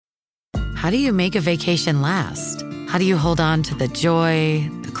how do you make a vacation last? How do you hold on to the joy,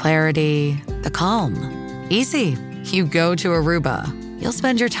 the clarity, the calm? Easy. You go to Aruba. You'll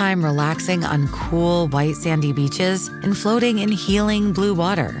spend your time relaxing on cool, white sandy beaches and floating in healing blue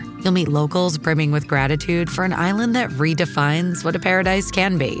water. You'll meet locals brimming with gratitude for an island that redefines what a paradise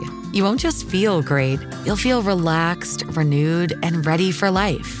can be. You won't just feel great, you'll feel relaxed, renewed, and ready for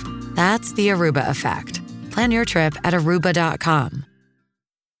life. That's the Aruba effect. Plan your trip at Aruba.com.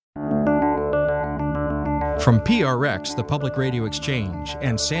 From PRX, the Public Radio Exchange,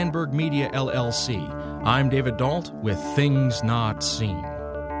 and Sandberg Media, LLC, I'm David Dault with Things Not Seen.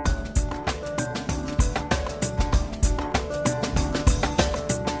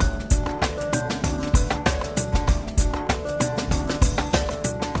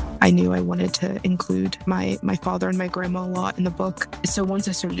 I knew I wanted to include my father and my grandma a lot in the book. So once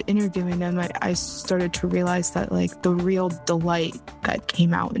I started interviewing them, I started to realize that like the real delight that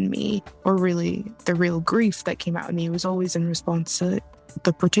came out in me, or really the real grief that came out in me, was always in response to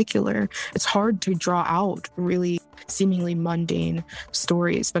the particular. It's hard to draw out really seemingly mundane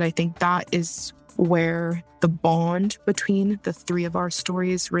stories, but I think that is where the bond between the three of our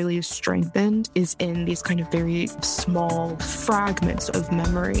stories really is strengthened, is in these kind of very small fragments of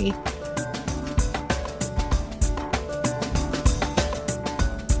memory.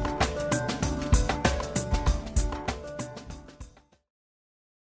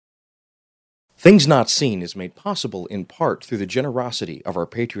 Things Not Seen is made possible in part through the generosity of our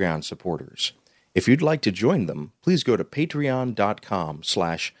Patreon supporters. If you'd like to join them, please go to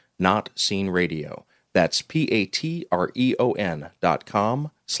patreon.com/notseenradio. That's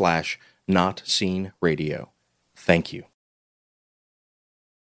patreon.com/notseenradio. Thank you.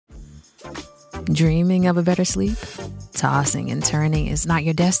 Dreaming of a better sleep? Tossing and turning is not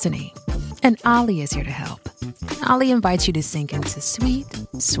your destiny. And Ollie is here to help. Ollie invites you to sink into sweet,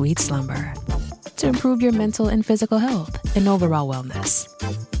 sweet slumber to improve your mental and physical health and overall wellness.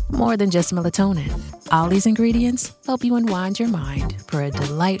 More than just melatonin, Ollie's ingredients help you unwind your mind for a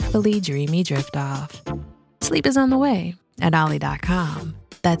delightfully dreamy drift off. Sleep is on the way at Ollie.com.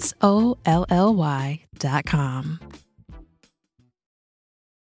 That's OLLY.com.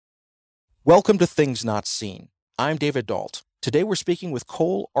 Welcome to Things Not Seen. I'm David Dault. Today we're speaking with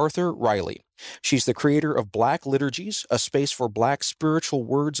Cole Arthur Riley. She's the creator of Black Liturgies, a space for Black spiritual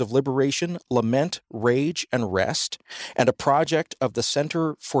words of liberation, lament, rage, and rest, and a project of the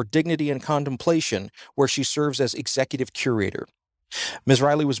Center for Dignity and Contemplation, where she serves as executive curator. Ms.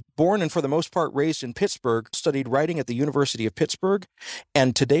 Riley was born and for the most part raised in Pittsburgh, studied writing at the University of Pittsburgh,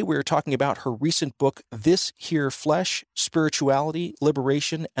 and today we are talking about her recent book, This Here Flesh, Spirituality,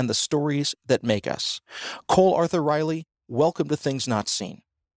 Liberation, and the Stories That Make Us. Cole Arthur Riley, welcome to Things Not Seen.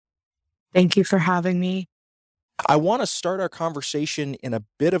 Thank you for having me. I want to start our conversation in a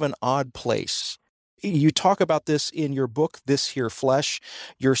bit of an odd place. You talk about this in your book, This Here Flesh.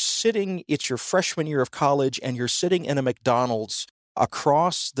 It's your freshman year of college, and you're sitting in a McDonald's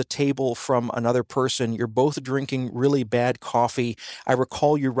across the table from another person. You're both drinking really bad coffee. I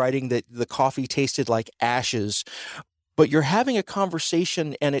recall you writing that the coffee tasted like ashes. But you're having a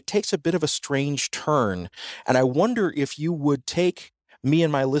conversation, and it takes a bit of a strange turn. And I wonder if you would take me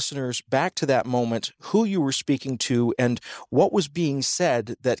and my listeners back to that moment, who you were speaking to, and what was being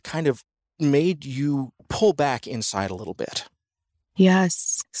said that kind of made you pull back inside a little bit.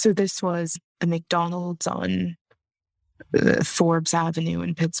 Yes. So this was a McDonald's on Forbes Avenue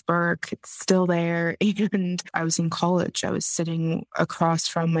in Pittsburgh. It's still there. And I was in college. I was sitting across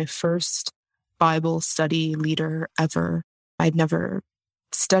from my first Bible study leader ever. I'd never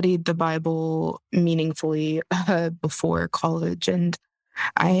studied the Bible meaningfully before college. And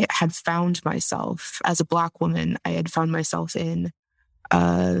I had found myself, as a Black woman, I had found myself in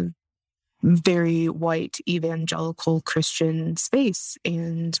a very white evangelical Christian space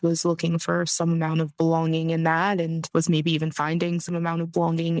and was looking for some amount of belonging in that, and was maybe even finding some amount of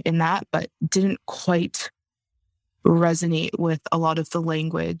belonging in that, but didn't quite resonate with a lot of the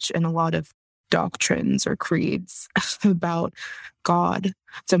language and a lot of doctrines or creeds about God.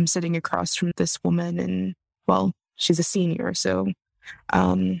 So I'm sitting across from this woman, and well, she's a senior, so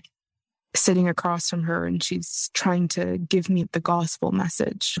sitting across from her, and she's trying to give me the gospel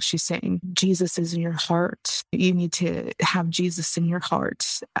message. She's saying, Jesus is in your heart. You need to have Jesus in your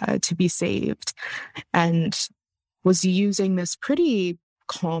heart to be saved. And was using this pretty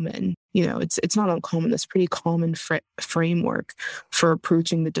common, it's not uncommon, this pretty common framework for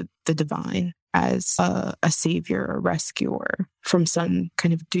approaching the divine. as a savior, a rescuer from some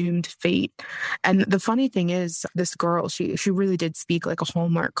kind of doomed fate. And the funny thing is, this girl, she really did speak like a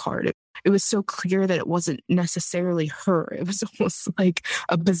Hallmark card. It was so clear that it wasn't necessarily her. It was almost like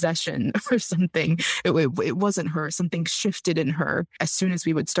a possession or something. It wasn't her. Something shifted in her as soon as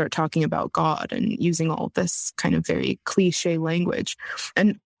we would start talking about God and using all this kind of very cliche language.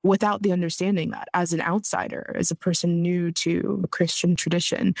 And without the understanding that as an outsider, as a person new to a Christian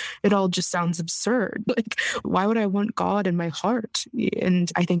tradition, it all just sounds absurd. Like, why would I want God in my heart?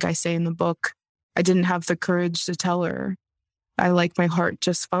 And I think I say in the book, I didn't have the courage to tell her, I like my heart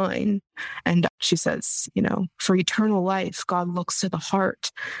just fine. And she says, for eternal life, God looks to the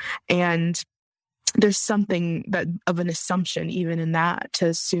heart. And there's something that of an assumption even in that, to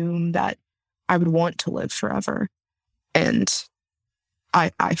assume that I would want to live forever. And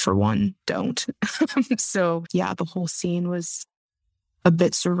I, for one, don't. So, yeah, the whole scene was a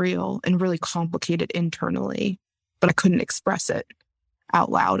bit surreal and really complicated internally, but I couldn't express it out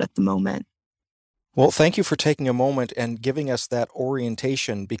loud at the moment. Well, thank you for taking a moment and giving us that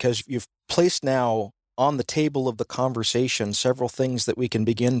orientation, because you've placed now on the table of the conversation several things that we can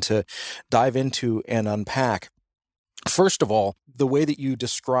begin to dive into and unpack. First of all, the way that you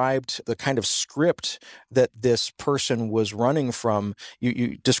described the kind of script that this person was running from,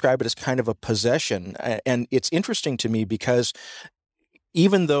 you describe it as kind of a possession. And it's interesting to me because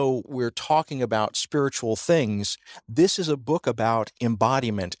even though we're talking about spiritual things, this is a book about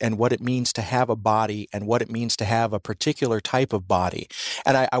embodiment and what it means to have a body and what it means to have a particular type of body.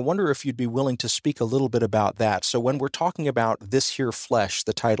 And I wonder if you'd be willing to speak a little bit about that. So when we're talking about This Here Flesh,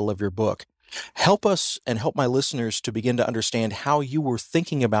 the title of your book, help us and help my listeners to begin to understand how you were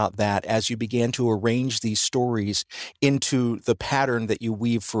thinking about that as you began to arrange these stories into the pattern that you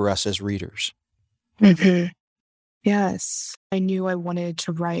weave for us as readers. Mm-hmm. Yes, I knew I wanted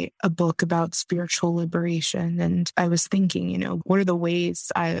to write a book about spiritual liberation. And I was thinking, what are the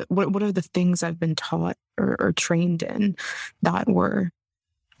ways what are the things I've been taught or trained in that were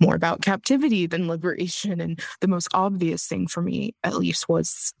more about captivity than liberation? And the most obvious thing for me, at least,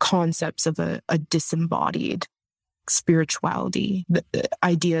 was concepts of a disembodied spirituality. The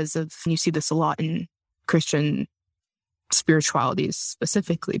ideas of, you see this a lot in Christian spiritualities,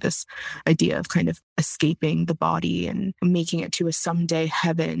 specifically this idea of kind of escaping the body and making it to a someday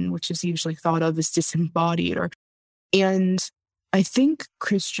heaven, which is usually thought of as disembodied. And I think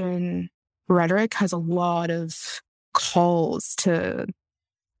Christian rhetoric has a lot of calls to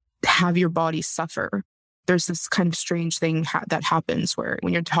have your body suffer. There's this kind of strange thing that happens where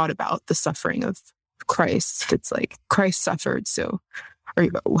when you're taught about the suffering of Christ, it's like, Christ suffered, so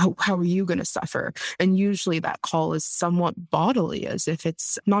how are you going to suffer? And usually that call is somewhat bodily, as if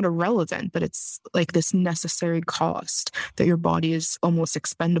it's not irrelevant, but it's like this necessary cost that your body is almost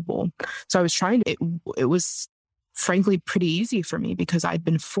expendable. So I was it was frankly pretty easy for me because I'd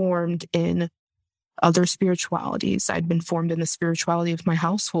been formed in other spiritualities. I'd been formed in the spirituality of my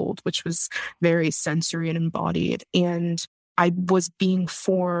household, which was very sensory and embodied. And I was being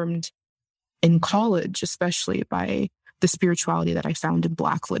formed in college, especially by the spirituality that I found in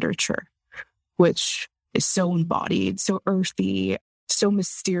Black literature, which is so embodied, so earthy, so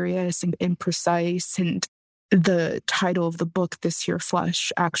mysterious and imprecise. And the title of the book, This Here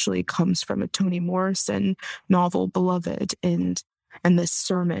Flesh, actually comes from a Toni Morrison novel, Beloved, and this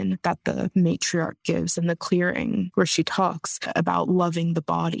sermon that the matriarch gives in the clearing, where she talks about loving the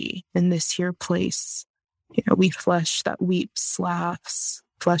body in this here place. We flesh that weeps, laughs,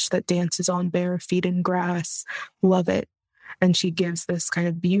 flesh that dances on bare feet in grass, love it. And she gives this kind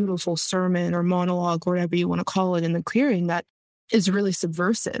of beautiful sermon or monologue, or whatever you want to call it, in the clearing that is really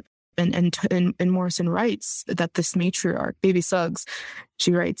subversive. And Morrison writes that this matriarch, Baby Suggs,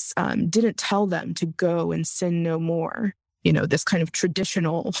 she writes, didn't tell them to go and sin no more. This kind of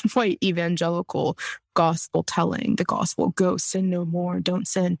traditional white evangelical gospel telling, the gospel, go sin no more, don't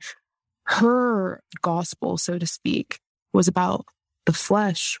sin. Her gospel, so to speak, was about the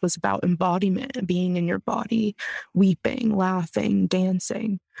flesh, was about embodiment, being in your body, weeping, laughing,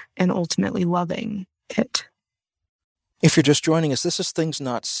 dancing, and ultimately loving it. If you're just joining us, this is Things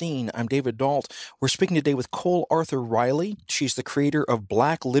Not Seen. I'm David Dault. We're speaking today with Cole Arthur Riley. She's the creator of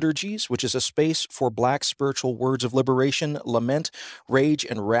Black Liturgies, which is a space for Black spiritual words of liberation, lament, rage,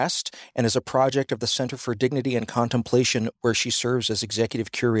 and rest, and is a project of the Center for Dignity and Contemplation, where she serves as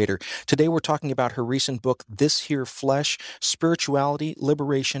executive curator. Today we're talking about her recent book, This Here Flesh, Spirituality,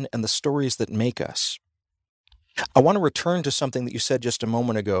 Liberation, and the Stories That Make Us. I want to return to something that you said just a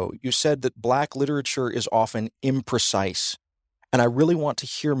moment ago. You said that Black literature is often imprecise. And I really want to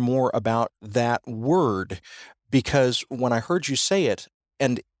hear more about that word, because when I heard you say it,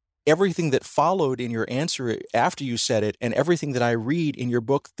 and everything that followed in your answer after you said it, and everything that I read in your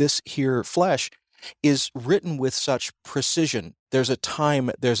book, This Here Flesh, is written with such precision. There's a time,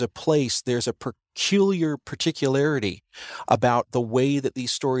 there's a place, there's a peculiar particularity about the way that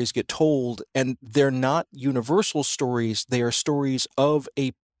these stories get told, and they're not universal stories. They are stories of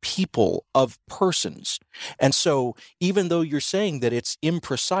a people, of persons. And so even though you're saying that it's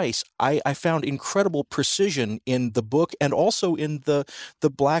imprecise, I found incredible precision in the book and also in the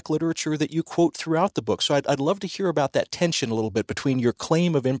Black literature that you quote throughout the book. So I'd love to hear about that tension a little bit between your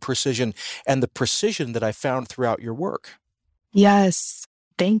claim of imprecision and the precision that I found throughout your work. Yes,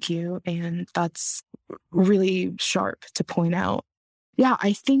 thank you. And that's really sharp to point out. Yeah,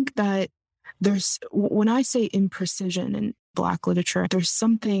 I think that when I say imprecision in Black literature, there's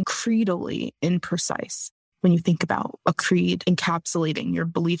something creedally imprecise. When you think about a creed encapsulating your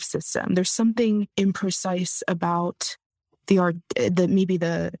belief system, there's something imprecise about maybe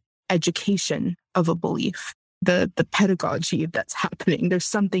the education of a belief, the pedagogy that's happening. There's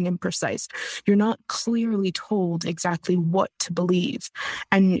something imprecise. You're not clearly told exactly what to believe,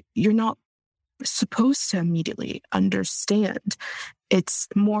 and you're not supposed to immediately understand. It's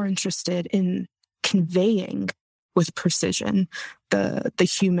more interested in conveying with precision the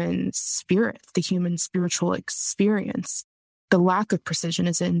human spirit, the human spiritual experience. The lack of precision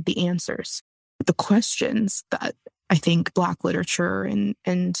is in the answers. The questions that I think Black literature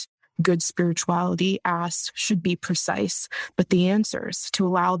and good spirituality asks should be precise, but the answers to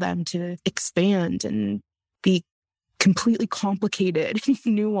allow them to expand and be completely complicated,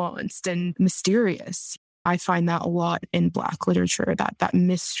 nuanced, and mysterious. I find that a lot in Black literature, that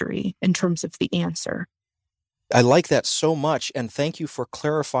mystery in terms of the answer. I like that so much, and thank you for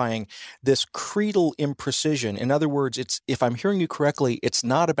clarifying this creedal imprecision. In other words, if I'm hearing you correctly, it's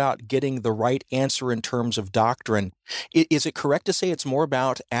not about getting the right answer in terms of doctrine. Is it correct to say it's more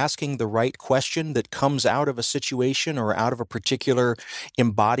about asking the right question that comes out of a situation or out of a particular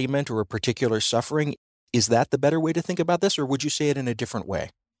embodiment or a particular suffering? Is that the better way to think about this, or would you say it in a different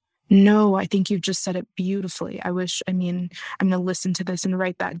way? No, I think you just said it beautifully. I'm going to listen to this and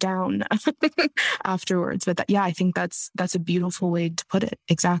write that down afterwards. But I think that's a beautiful way to put it.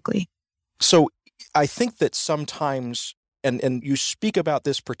 Exactly. So I think that sometimes, and you speak about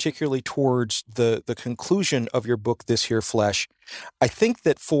this particularly towards the conclusion of your book, This Here Flesh, I think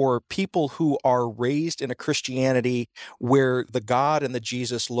that for people who are raised in a Christianity where the God and the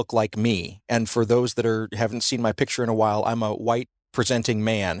Jesus look like me, and for those that haven't seen my picture in a while, I'm a white presenting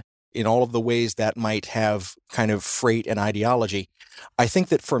man, in all of the ways that might have kind of freight and ideology. I think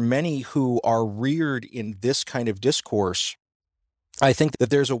that for many who are reared in this kind of discourse, I think that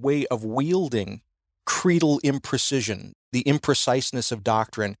there's a way of wielding creedal imprecision, the impreciseness of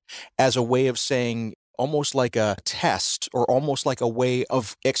doctrine, as a way of saying, almost like a test or almost like a way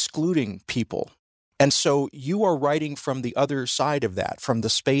of excluding people. And so you are writing from the other side of that, from the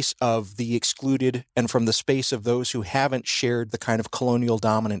space of the excluded and from the space of those who haven't shared the kind of colonial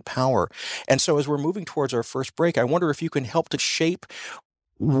dominant power. And so as we're moving towards our first break, I wonder if you can help to shape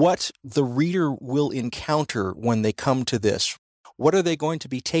what the reader will encounter when they come to this. What are they going to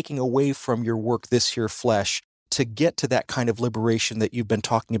be taking away from your work, This Here Flesh, to get to that kind of liberation that you've been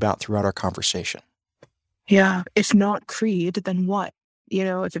talking about throughout our conversation? Yeah, if not creed, then what?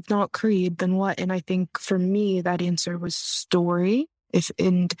 If it's not creed, then what? And I think for me, that answer was story.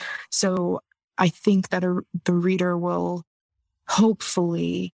 So I think that the reader will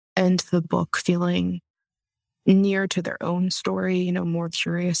hopefully end the book feeling near to their own story, more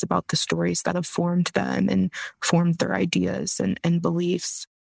curious about the stories that have formed them and formed their ideas and beliefs.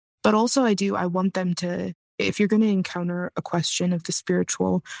 But also I want them to, if you're going to encounter a question of the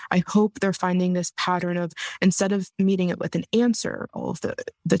spiritual, I hope they're finding this pattern of, instead of meeting it with an answer all of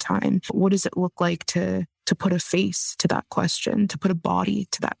the time, what does it look like to put a face to that question, to put a body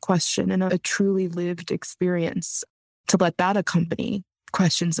to that question, and a truly lived experience, to let that accompany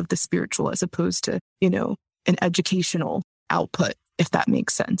questions of the spiritual as opposed to, an educational output, if that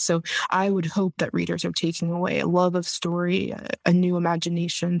makes sense. So I would hope that readers are taking away a love of story, a new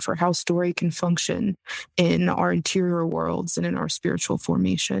imagination for how story can function in our interior worlds and in our spiritual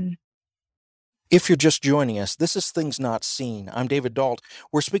formation. If you're just joining us, this is Things Not Seen. I'm David Dault.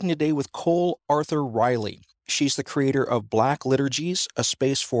 We're speaking today with Cole Arthur Riley. She's the creator of Black Liturgies, a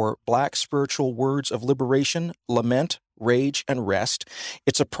space for Black spiritual words of liberation, lament, rage, and rest.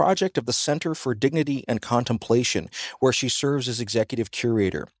 It's a project of the Center for Dignity and Contemplation, where she serves as executive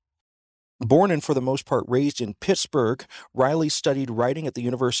curator. Born and for the most part raised in Pittsburgh, Riley studied writing at the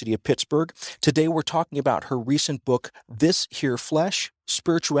University of Pittsburgh. Today we're talking about her recent book, This Here Flesh,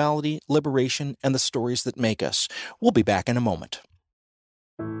 Spirituality, Liberation, and the Stories That Make Us. We'll be back in a moment.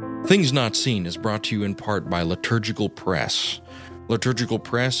 Things Not Seen is brought to you in part by Liturgical Press. Liturgical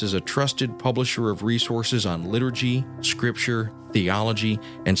Press is a trusted publisher of resources on liturgy, scripture, theology,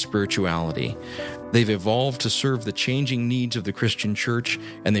 and spirituality. They've evolved to serve the changing needs of the Christian church,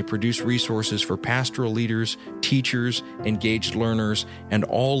 and they produce resources for pastoral leaders, teachers, engaged learners, and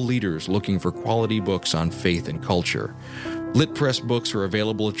all leaders looking for quality books on faith and culture. Lit Press books are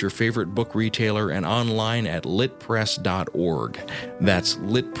available at your favorite book retailer and online at litpress.org. That's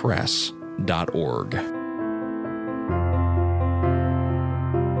litpress.org.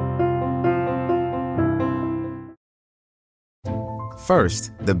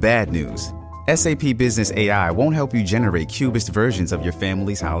 First, the bad news. SAP Business AI won't help you generate cubist versions of your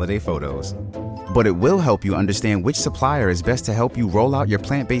family's holiday photos. But it will help you understand which supplier is best to help you roll out your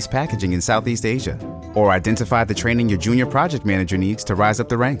plant-based packaging in Southeast Asia, or identify the training your junior project manager needs to rise up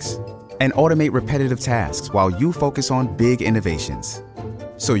the ranks, and automate repetitive tasks while you focus on big innovations,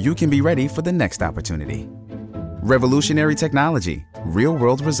 so you can be ready for the next opportunity. Revolutionary technology,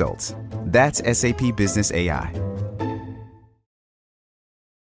 real-world results. That's SAP Business AI.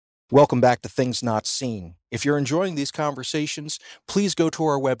 Welcome back to Things Not Seen. If you're enjoying these conversations, please go to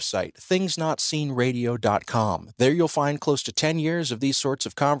our website, thingsnotseenradio.com. There you'll find close to 10 years of these sorts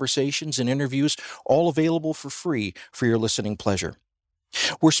of conversations and interviews, all available for free for your listening pleasure.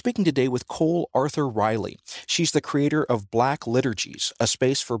 We're speaking today with Cole Arthur Riley. She's the creator of Black Liturgies, a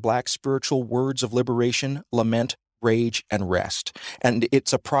space for Black spiritual words of liberation, lament, rage, and rest. And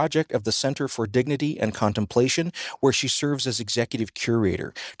it's a project of the Center for Dignity and Contemplation, where she serves as executive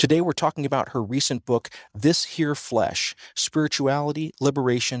curator. Today, we're talking about her recent book, This Here Flesh: Spirituality,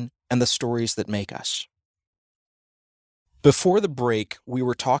 Liberation, and the Stories That Make Us. Before the break, we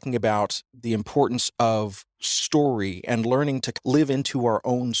were talking about the importance of story and learning to live into our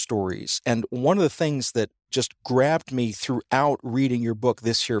own stories. And one of the things that just grabbed me throughout reading your book,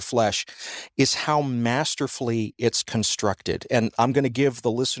 This Here Flesh, is how masterfully it's constructed. And I'm going to give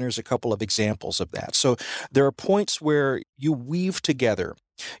the listeners a couple of examples of that. So there are points where you weave together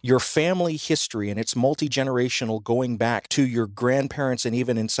your family history, and it's multi-generational, going back to your grandparents and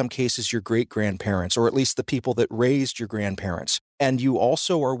even in some cases your great-grandparents, or at least the people that raised your grandparents. And you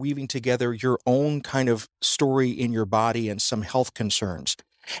also are weaving together your own kind of story in your body and some health concerns.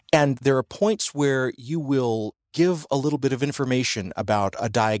 And there are points where you will give a little bit of information about a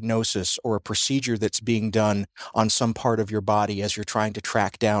diagnosis or a procedure that's being done on some part of your body as you're trying to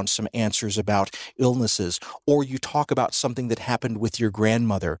track down some answers about illnesses, or you talk about something that happened with your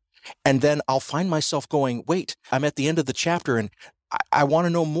grandmother. And then I'll find myself going, wait, I'm at the end of the chapter and I want to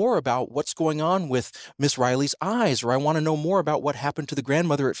know more about what's going on with Miss Riley's eyes, or I want to know more about what happened to the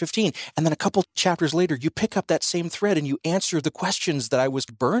grandmother at 15. And then a couple chapters later, you pick up that same thread and you answer the questions that I was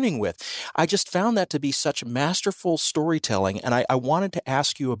burning with. I just found that to be such masterful storytelling. And I wanted to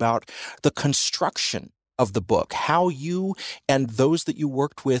ask you about the construction of the book, how you and those that you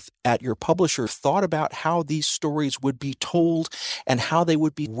worked with at your publisher thought about how these stories would be told and how they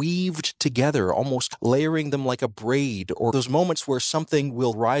would be weaved together, almost layering them like a braid, or those moments where something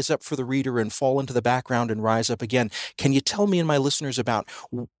will rise up for the reader and fall into the background and rise up again. Can you tell me and my listeners about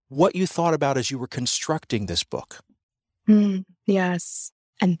what you thought about as you were constructing this book? Yes,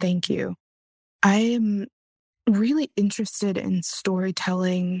 and thank you. I am really interested in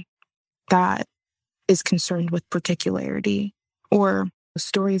storytelling that is concerned with particularity, or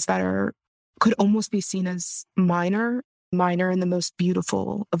stories that could almost be seen as minor in the most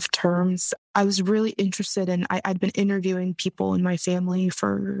beautiful of terms. I was really interested in, I'd been interviewing people in my family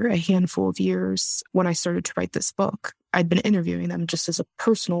for a handful of years when I started to write this book. I'd been interviewing them just as a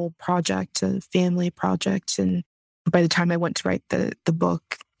personal project, a family project. And by the time I went to write the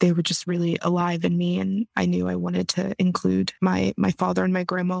book, they were just really alive in me. And I knew I wanted to include my father and my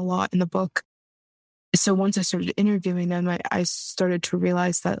grandma a lot in the book. So once I started interviewing them, I started to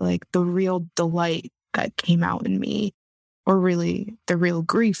realize that like the real delight that came out in me, or really the real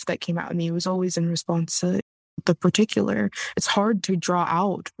grief that came out in me, was always in response to the particular. It's hard to draw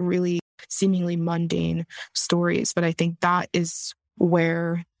out really seemingly mundane stories, but I think that is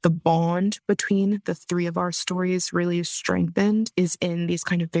where the bond between the three of our stories really is strengthened, is in these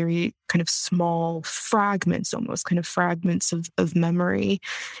kind of very kind of small fragments, almost kind of fragments of memory.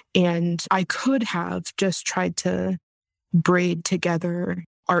 And I could have just tried to braid together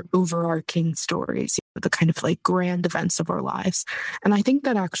our overarching stories, the kind of like grand events of our lives. And I think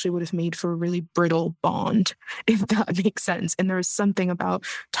that actually would have made for a really brittle bond, if that makes sense. And there was something about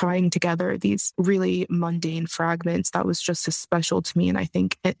tying together these really mundane fragments that was just as special to me. And I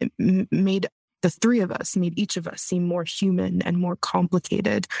think it made the three of us, made each of us seem more human and more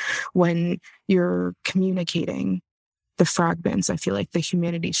complicated when you're communicating the fragments, I feel like the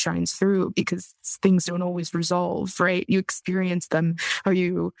humanity shines through because things don't always resolve, right? You experience them, or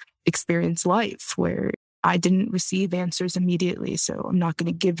you experience life where I didn't receive answers immediately. So I'm not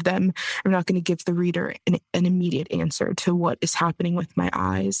going to give the reader an immediate answer to what is happening with my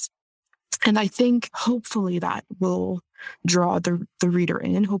eyes. And I think hopefully that will draw the reader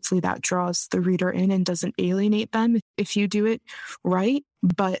in. Hopefully that draws the reader in and doesn't alienate them if you do it right.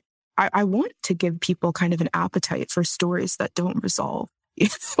 But I want to give people kind of an appetite for stories that don't resolve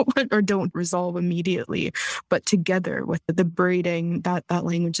or don't resolve immediately, but together with the braiding, that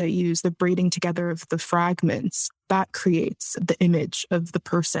language I use, the braiding together of the fragments, that creates the image of the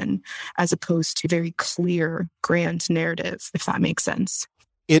person as opposed to very clear, grand narrative, if that makes sense.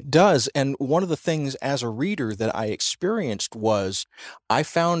 It does. And one of the things as a reader that I experienced was I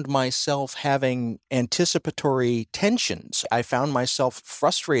found myself having anticipatory tensions. I found myself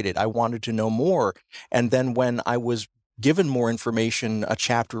frustrated. I wanted to know more. And then when I was given more information a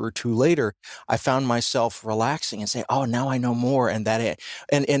chapter or two later, I found myself relaxing and saying, oh, now I know more.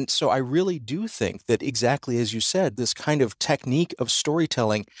 And so I really do think that exactly as you said, this kind of technique of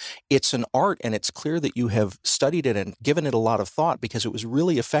storytelling, it's an art, and it's clear that you have studied it and given it a lot of thought because it was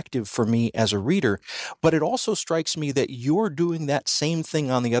really effective for me as a reader. But it also strikes me that you're doing that same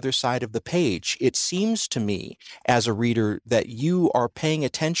thing on the other side of the page. It seems to me as a reader that you are paying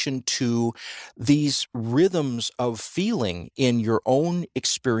attention to these rhythms of feeling in your own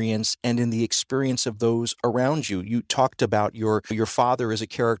experience and in the experience of those around you. You talked about your father as a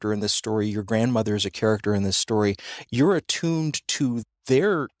character in this story, your grandmother as a character in this story. You're attuned to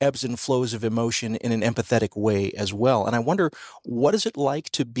their ebbs and flows of emotion in an empathetic way as well. And I wonder, what is it like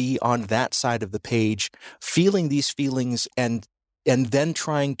to be on that side of the page, feeling these feelings and then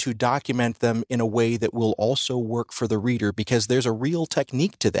trying to document them in a way that will also work for the reader? Because there's a real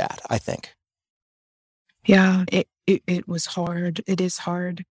technique to that, I think. Yeah, it was hard. It is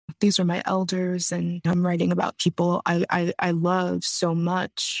hard. These are my elders, and I'm writing about people I love so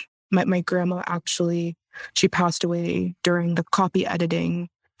much. My grandma actually, she passed away during the copy editing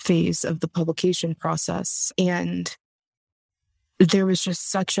phase of the publication process. And there was just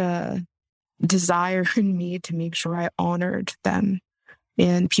such a desire in me to make sure I honored them.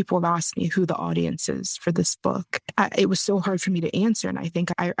 And people have asked me who the audience is for this book. It was so hard for me to answer. And I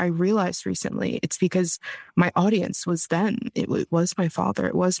think I realized recently it's because my audience was them. It was my father.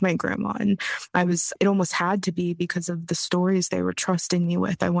 It was my grandma. And it almost had to be because of the stories they were trusting me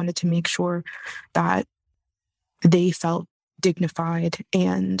with. I wanted to make sure that they felt dignified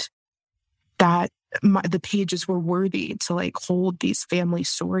and that the pages were worthy to hold these family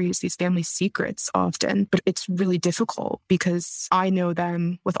stories, these family secrets often. But it's really difficult because I know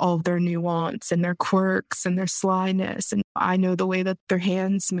them with all of their nuance and their quirks and their slyness. And I know the way that their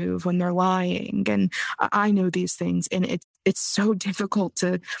hands move when they're lying. And I know these things. And it's so difficult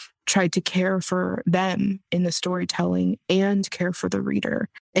to try to care for them in the storytelling and care for the reader,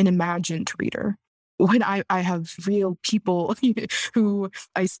 an imagined reader. When I have real people who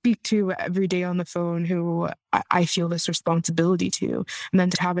I speak to every day on the phone, who I feel this responsibility to, and then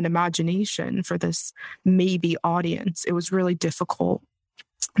to have an imagination for this maybe audience, it was really difficult.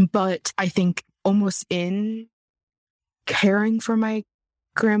 But I think almost in caring for my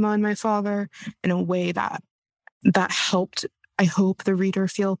grandma and my father in a way that helped, I hope, the reader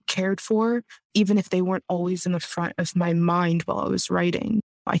feel cared for, even if they weren't always in the front of my mind while I was writing.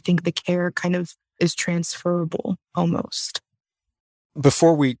 I think the care kind of is transferable almost.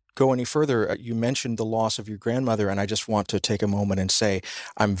 Before we go any further, you mentioned the loss of your grandmother, and I just want to take a moment and say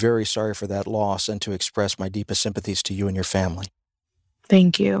I'm very sorry for that loss and to express my deepest sympathies to you and your family.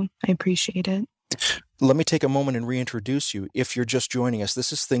 Thank you. I appreciate it. Let me take a moment and reintroduce you. If you're just joining us,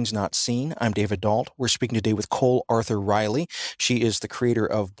 this is Things Not Seen. I'm David Dault. We're speaking today with Cole Arthur Riley. She is the creator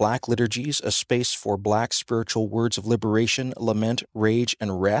of Black Liturgies, a space for Black spiritual words of liberation, lament, rage,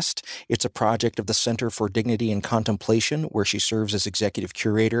 and rest. It's a project of the Center for Dignity and Contemplation, where she serves as executive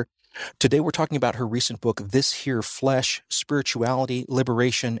curator. Today, we're talking about her recent book, This Here Flesh, Spirituality,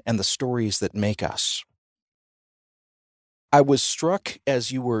 Liberation, and the Stories That Make Us. I was struck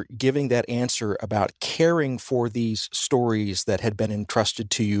as you were giving that answer about caring for these stories that had been entrusted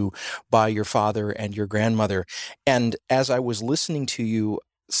to you by your father and your grandmother. And as I was listening to you,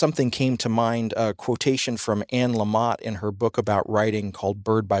 something came to mind, a quotation from Anne Lamott in her book about writing called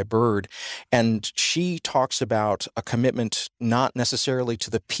Bird by Bird. And she talks about a commitment not necessarily to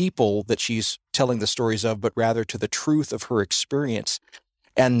the people that she's telling the stories of, but rather to the truth of her experience.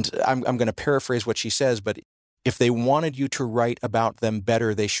 And I'm going to paraphrase what she says, but if they wanted you to write about them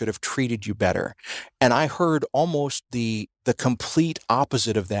better, they should have treated you better. And I heard almost the the complete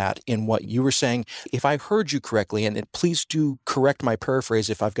opposite of that in what you were saying. If I heard you correctly, and please do correct my paraphrase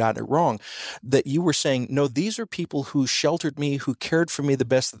if I've gotten it wrong, that you were saying, no, these are people who sheltered me, who cared for me the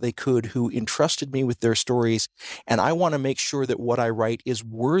best that they could, who entrusted me with their stories, and I want to make sure that what I write is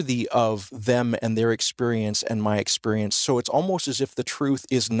worthy of them and their experience and my experience. So it's almost as if the truth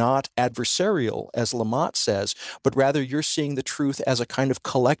is not adversarial, as Lamott says, but rather you're seeing the truth as a kind of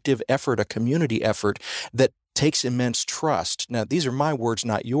collective effort, a community effort that takes immense trust. Now, these are my words,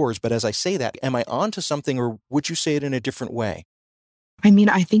 not yours, but as I say that, am I onto something, or would you say it in a different way? I mean,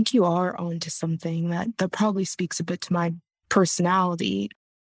 I think you are onto something that probably speaks a bit to my personality,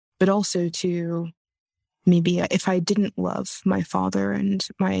 but also to maybe if I didn't love my father and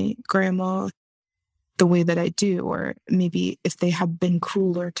my grandma the way that I do, or maybe if they had been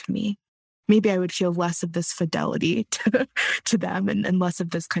crueler to me, maybe I would feel less of this fidelity to them and less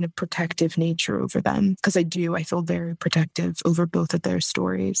of this kind of protective nature over them. Because I feel very protective over both of their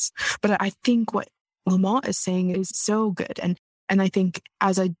stories. But I think what Lamott is saying is so good. And I think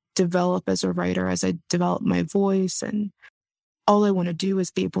as I develop as a writer, as I develop my voice, and all I want to do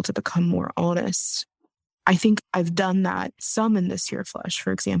is be able to become more honest. I think I've done that some in This Here Flesh,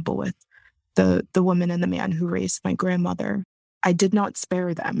 for example, with the woman and the man who raised my grandmother. I did not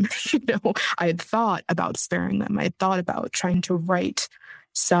spare them. I had thought about sparing them. I had thought about trying to write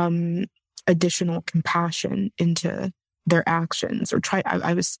some additional compassion into their actions, or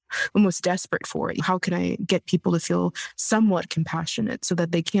I was almost desperate for it. How can I get people to feel somewhat compassionate so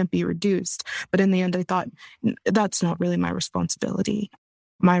that they can't be reduced? But in the end, I thought, that's not really my responsibility.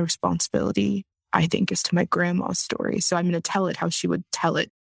 My responsibility, I think, is to my grandma's story. So I'm going to tell it how she would tell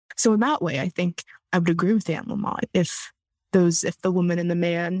it. So in that way, I think I would agree with Anne Lamott. If the woman and the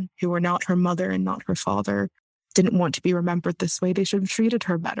man who were not her mother and not her father didn't want to be remembered this way, they should have treated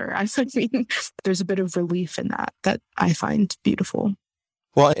her better. I mean, there's a bit of relief in that I find beautiful.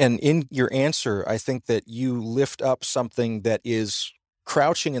 Well, and in your answer, I think that you lift up something that is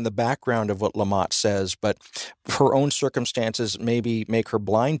crouching in the background of what Lamott says, but her own circumstances maybe make her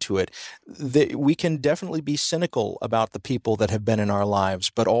blind to it. We can definitely be cynical about the people that have been in our lives,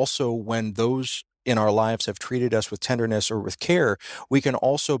 but also when those in our lives have treated us with tenderness or with care, we can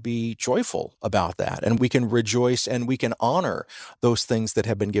also be joyful about that, and we can rejoice and we can honor those things that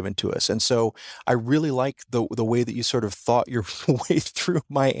have been given to us. And so I really like the way that you sort of thought your way through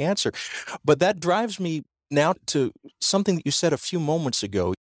my answer. But that drives me now to something that you said a few moments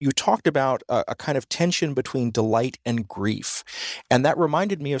ago. You talked about a kind of tension between delight and grief. And that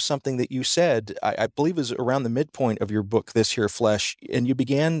reminded me of something that you said, I believe is around the midpoint of your book, This Here Flesh. And you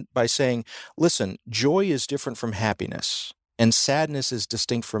began by saying, listen, joy is different from happiness, and sadness is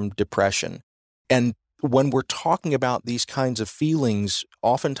distinct from depression. And when we're talking about these kinds of feelings,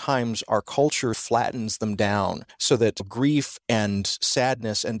 oftentimes our culture flattens them down so that grief and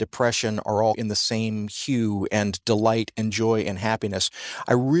sadness and depression are all in the same hue, and delight and joy and happiness.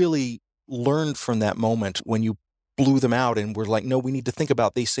 I really learned from that moment when you blew them out and were like, no, we need to think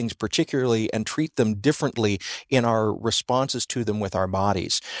about these things particularly and treat them differently in our responses to them with our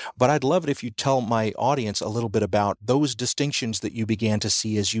bodies. But I'd love it if you tell my audience a little bit about those distinctions that you began to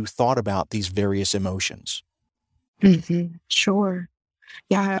see as you thought about these various emotions. Mm-hmm. Sure.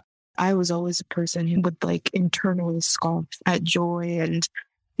 Yeah, I was always a person who would internally scoff at joy, and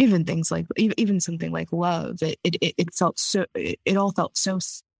even things like, even something like love. It felt so, it all felt so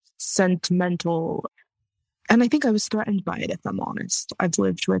sentimental. And I think I was threatened by it, if I'm honest. I've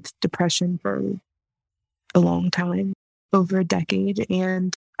lived with depression for a long time, over a decade,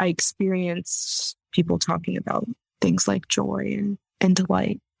 and I experienced people talking about things like joy and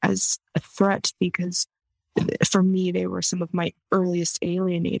delight as a threat, because for me, they were some of my earliest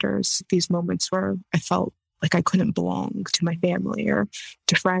alienators, these moments where I felt like I couldn't belong to my family or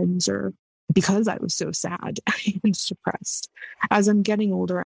to friends, or because I was so sad and depressed. As I'm getting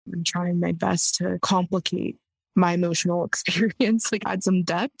older, I'm trying my best to complicate my emotional experience, add some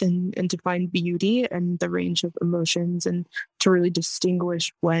depth and to find beauty and the range of emotions, and to really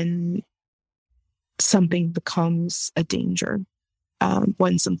distinguish when something becomes a danger, and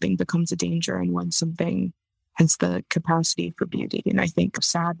when something has the capacity for beauty. And I think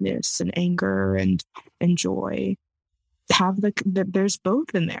sadness and anger and joy have there's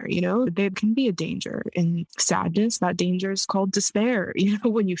both in there, there can be a danger in sadness. That danger is called despair,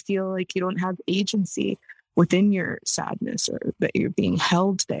 when you feel like you don't have agency within your sadness, or that you're being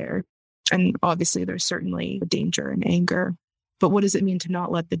held there. And obviously there's certainly a danger in anger, but what does it mean to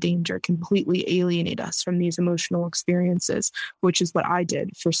not let the danger completely alienate us from these emotional experiences, which is what I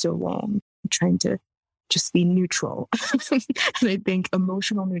did for so long, trying to just be neutral. And I think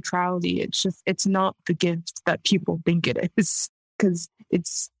emotional neutrality, it's not the gift that people think it is, because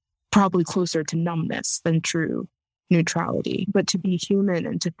it's probably closer to numbness than true neutrality. But to be human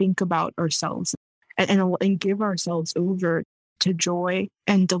and to think about ourselves and give ourselves over to joy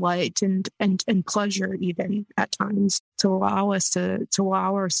and delight and pleasure, even at times, to allow us to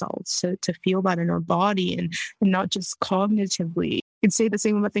allow ourselves to feel that in our body and not just cognitively. You could say the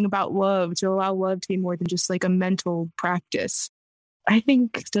same thing about love, to allow love to be more than just like a mental practice. I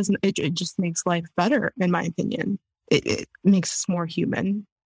think it just makes life better, in my opinion. It makes us more human.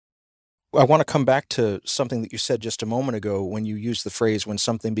 I want to come back to something that you said just a moment ago when you used the phrase, when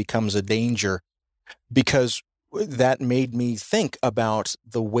something becomes a danger, because that made me think about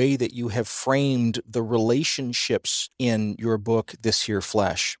the way that you have framed the relationships in your book, This Here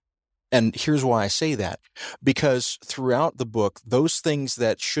Flesh. And here's why I say that. Because throughout the book, those things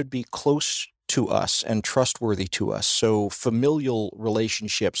that should be close to us and trustworthy to us, so familial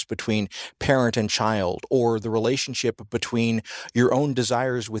relationships between parent and child, or the relationship between your own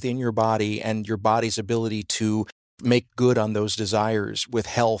desires within your body and your body's ability to make good on those desires with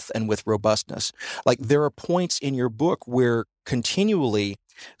health and with robustness. Like, there are points in your book where continually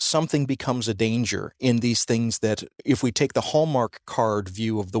something becomes a danger in these things that, if we take the Hallmark card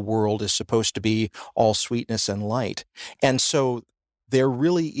view of the world, is supposed to be all sweetness and light. And so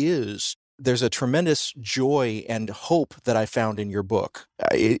there's a tremendous joy and hope that I found in your book.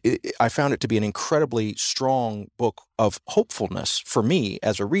 I found it to be an incredibly strong book of hopefulness for me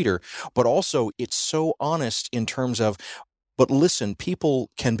as a reader, but also it's so honest in terms of, but listen,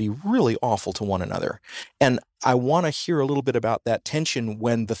 people can be really awful to one another. And I want to hear a little bit about that tension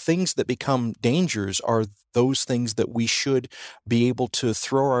when the things that become dangers are those things that we should be able to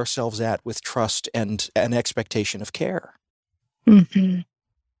throw ourselves at with trust and an expectation of care. Mm-hmm.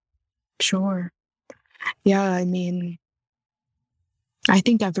 Sure. Yeah, I mean, I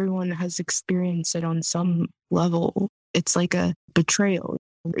think everyone has experienced it on some level. It's like a betrayal.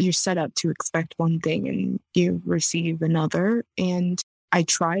 You're set up to expect one thing and you receive another. And I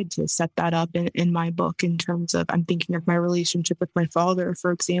tried to set that up in my book in terms of, I'm thinking of my relationship with my father,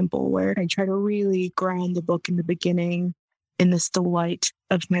 for example, where I try to really ground the book in the beginning in this delight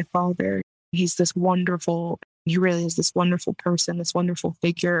of my father. He's this wonderful He really is this wonderful person, this wonderful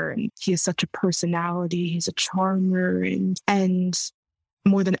figure, and he has such a personality. He's a charmer, and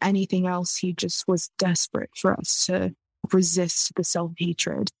more than anything else, he just was desperate for us to resist the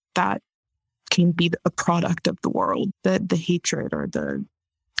self-hatred that can be a product of the world, the hatred or the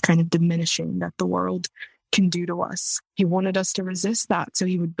kind of diminishing that the world can do to us. He wanted us to resist that, so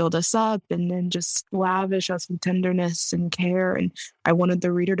he would build us up and then just lavish us with tenderness and care. And I wanted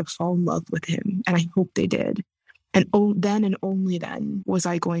the reader to fall in love with him, and I hope they did. And then and only then was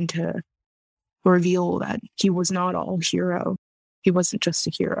I going to reveal that he was not all hero. He wasn't just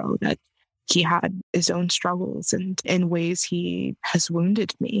a hero, that he had his own struggles and in ways he has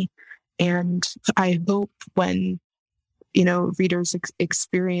wounded me. And I hope when, readers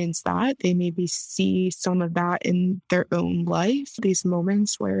experience that, they maybe see some of that in their own life, these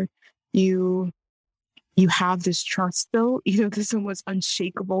moments where you have this trust built, this almost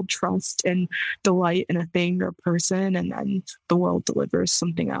unshakable trust and delight in a thing or person, and then the world delivers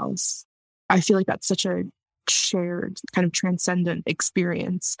something else. I feel like that's such a shared kind of transcendent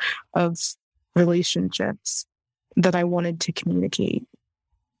experience of relationships that I wanted to communicate.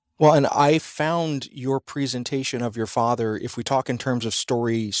 Well, and I found your presentation of your father, if we talk in terms of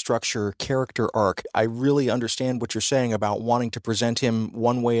story structure, character arc, I really understand what you're saying about wanting to present him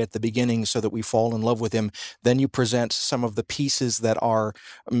one way at the beginning so that we fall in love with him. Then you present some of the pieces that are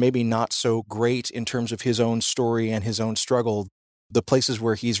maybe not so great in terms of his own story and his own struggle. The places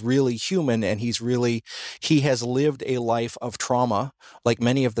where he's really human and he has lived a life of trauma, like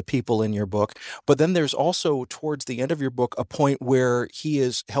many of the people in your book. But then there's also, towards the end of your book, a point where he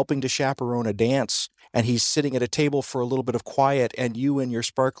is helping to chaperone a dance, and he's sitting at a table for a little bit of quiet, and you in your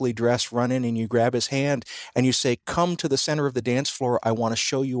sparkly dress run in and you grab his hand and you say, "Come to the center of the dance floor. I want to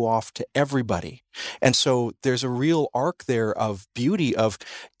show you off to everybody." And so there's a real arc there of beauty of,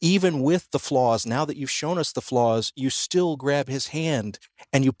 even with the flaws, now that you've shown us the flaws, you still grab his hand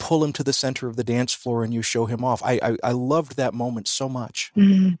and you pull him to the center of the dance floor and you show him off. I loved that moment so much.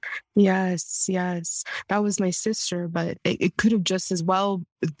 Mm, yes. That was my sister, but it could have just as well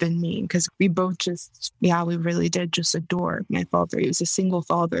been me, because we both we really did just adore my father. He was a single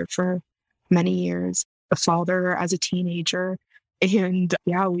father for many years, a father as a teenager. And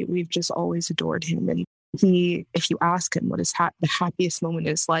we've just always adored him. And if you ask him what the happiest moment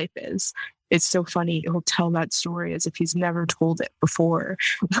in his life is, it's so funny. He'll tell that story as if he's never told it before.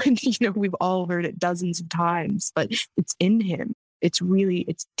 When, we've all heard it dozens of times, but it's in him. It's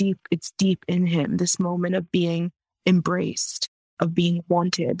deep in him. This moment of being embraced, of being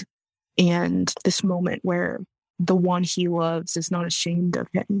wanted, and this moment where the one he loves is not ashamed of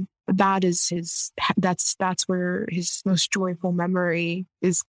him. That's where his most joyful memory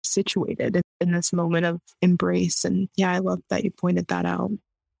is situated, in this moment of embrace. And yeah, I love that you pointed that out.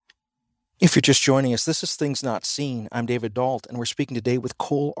 If you're just joining us, this is Things Not Seen. I'm David Dault, and we're speaking today with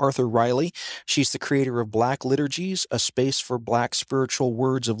Cole Arthur Riley. She's the creator of Black Liturgies, a space for Black spiritual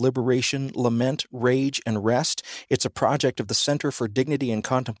words of liberation, lament, rage, and rest. It's a project of the Center for Dignity and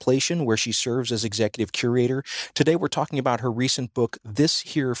Contemplation, where she serves as executive curator. Today, we're talking about her recent book, This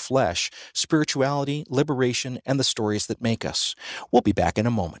Here Flesh, Spirituality, Liberation, and the Stories That Make Us. We'll be back in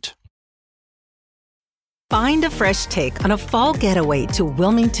a moment. Find a fresh take on a fall getaway to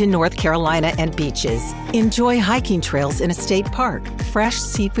Wilmington, North Carolina and beaches. Enjoy hiking trails in a state park, fresh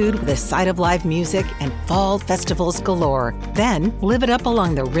seafood with a side of live music, and fall festivals galore. Then live it up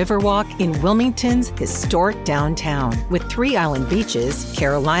along the Riverwalk in Wilmington's historic downtown. With 3 island beaches,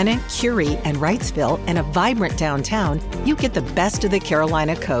 Carolina, Curie, and Wrightsville, and a vibrant downtown, you get the best of the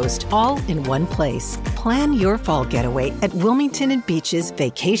Carolina coast all in one place. Plan your fall getaway at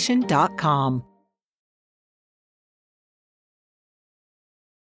WilmingtonandBeachesVacation.com.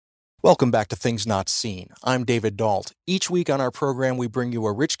 Welcome back to Things Not Seen. I'm David Dault. Each week on our program, we bring you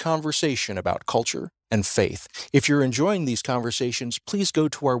a rich conversation about culture and faith. If you're enjoying these conversations, please go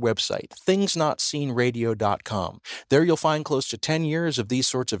to our website, thingsnotseenradio.com. There you'll find close to 10 years of these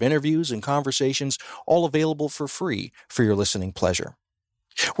sorts of interviews and conversations, all available for free for your listening pleasure.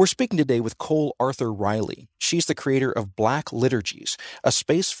 We're speaking today with Cole Arthur Riley. She's the creator of Black Liturgies, a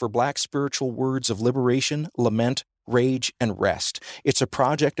space for Black spiritual words of liberation, lament, rage, and rest. It's a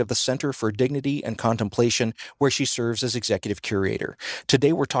project of the Center for Dignity and Contemplation, where she serves as executive curator.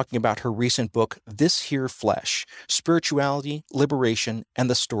 Today, we're talking about her recent book, This Here Flesh, Spirituality, Liberation, and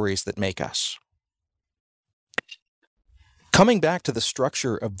the Stories That Make Us. Coming back to the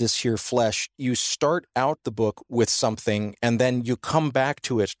structure of This Here Flesh, you start out the book with something, and then you come back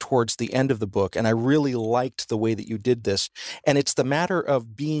to it towards the end of the book, and I really liked the way that you did this. And it's the matter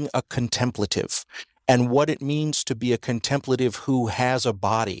of being a contemplative, and what it means to be a contemplative who has a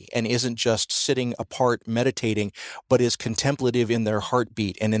body and isn't just sitting apart meditating, but is contemplative in their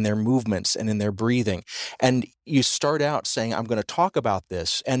heartbeat and in their movements and in their breathing. And you start out saying, I'm going to talk about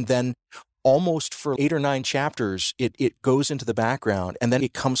this, and then almost for 8 or 9 chapters, it goes into the background, and then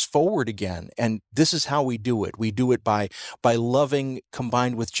it comes forward again. And this is how we do it. We do it by loving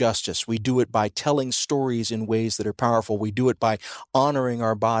combined with justice. We do it by telling stories in ways that are powerful. We do it by honoring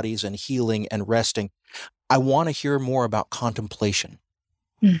our bodies and healing and resting. I want to hear more about contemplation.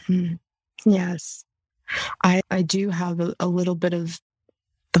 Mm-hmm. Yes. I do have a little bit of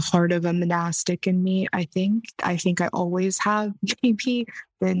the heart of a monastic in me, I think. I always have maybe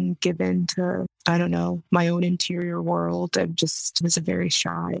been given to, I don't know, my own interior world. I just was a very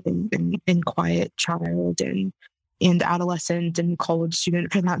shy and quiet child and adolescent and college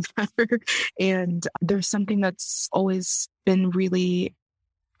student for that matter. And there's something that's always been really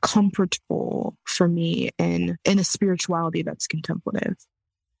comfortable for me in a spirituality that's contemplative.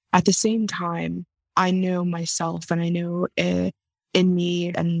 At the same time, I know myself, and I know in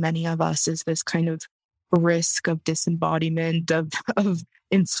me and many of us is this kind of risk of disembodiment, of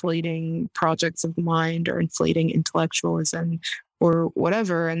inflating projects of the mind or inflating intellectualism or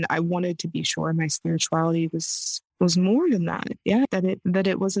whatever. And I wanted to be sure my spirituality was more than that. Yeah, that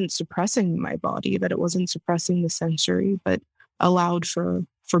it wasn't suppressing my body, that it wasn't suppressing the sensory, but allowed for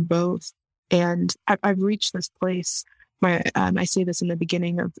both. And I've reached this place. I say this in the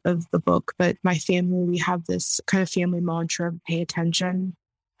beginning of the book, but my family, we have this kind of family mantra, pay attention.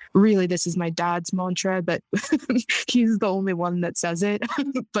 Really, this is my dad's mantra, but he's the only one that says it.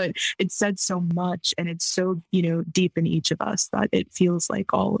 But it's said so much, and it's so, deep in each of us that it feels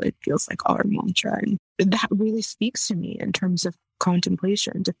like our mantra. And that really speaks to me in terms of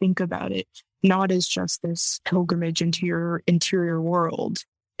contemplation, to think about it not as just this pilgrimage into your interior world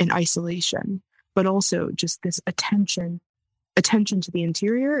in isolation, but also just this attention to the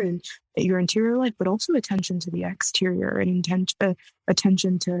interior and your interior life, but also attention to the exterior and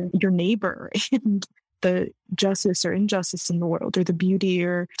attention to your neighbor and the justice or injustice in the world, or the beauty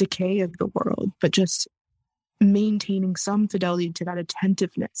or decay of the world, but just maintaining some fidelity to that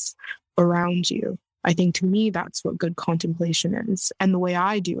attentiveness around you. I think to me, that's what good contemplation is. And the way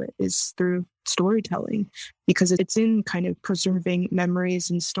I do it is through storytelling, because it's in kind of preserving memories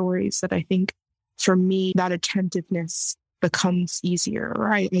and stories that I think, for me, that attentiveness becomes easier,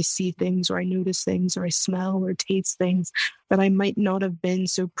 or I see things, or I notice things, or I smell or taste things that I might not have been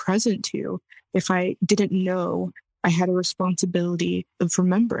so present to if I didn't know I had a responsibility of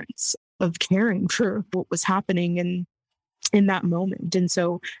remembrance, of caring for what was happening in that moment. And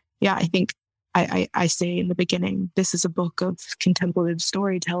so, yeah, I think I say in the beginning, this is a book of contemplative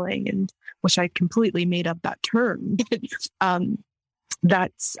storytelling, and which I completely made up that term.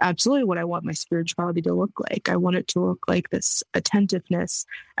 That's absolutely what I want my spirituality to look like. I want it to look like this attentiveness,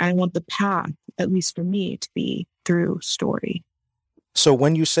 and I want the path, at least for me, to be through story. So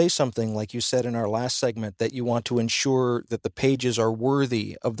when you say something, like you said in our last segment, that you want to ensure that the pages are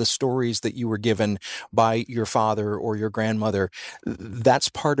worthy of the stories that you were given by your father or your grandmother, that's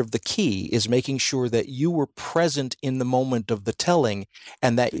part of the key, is making sure that you were present in the moment of the telling,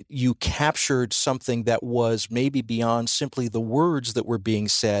 and that you captured something that was maybe beyond simply the words that were being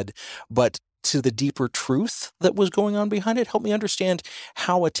said, but to the deeper truth that was going on behind it. Help me understand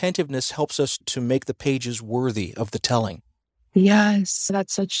how attentiveness helps us to make the pages worthy of the telling. Yes,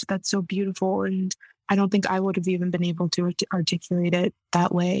 that's so beautiful. And I don't think I would have even been able to articulate it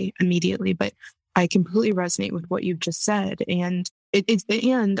that way immediately, but I completely resonate with what you've just said. And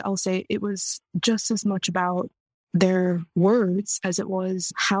and I'll say it was just as much about their words as it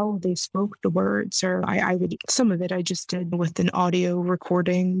was how they spoke the words. Or some of it I just did with an audio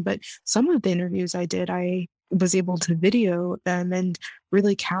recording, but some of the interviews I did, I was able to video them and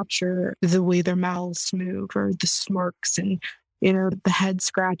really capture the way their mouths move, or the smirks, and the head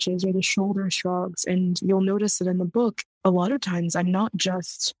scratches or the shoulder shrugs. And you'll notice that in the book, a lot of times I'm not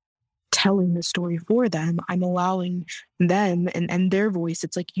just telling the story for them, I'm allowing them and their voice.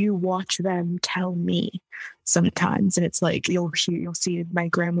 It's like you watch them tell me sometimes. And it's like you'll see my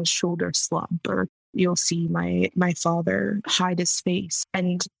grandma's shoulder slump, or you'll see my father hide his face.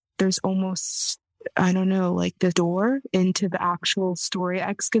 And there's almost, I don't know, like the door into the actual story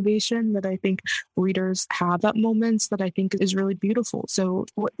excavation that I think readers have at moments that I think is really beautiful. So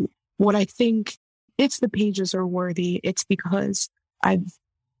what I think, if the pages are worthy, it's because I've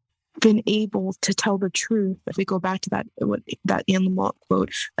been able to tell the truth. If we go back to that Anne Lamott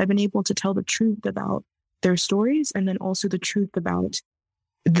quote, I've been able to tell the truth about their stories, and then also the truth about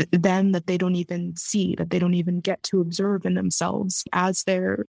them that they don't even see, that they don't even get to observe in themselves as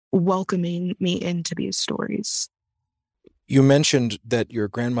they're welcoming me into these stories. You mentioned that your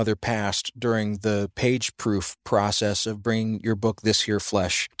grandmother passed during the page proof process of bringing your book, This Here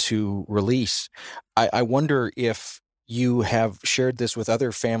Flesh, to release. I wonder if you have shared this with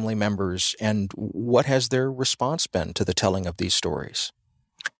other family members, and what has their response been to the telling of these stories?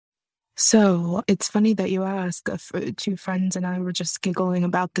 So it's funny that you ask. Two friends and I were just giggling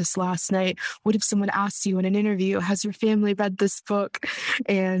about this last night. What if someone asks you in an interview, has your family read this book?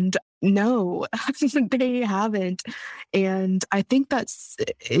 And no, they haven't. And I think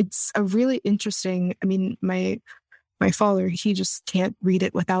it's a really interesting, I mean, my father, he just can't read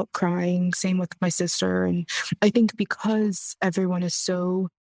it without crying. Same with my sister. And I think because everyone is so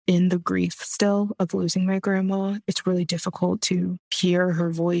in the grief still of losing my grandma, it's really difficult to hear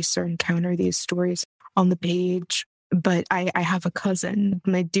her voice or encounter these stories on the page. But I have a cousin,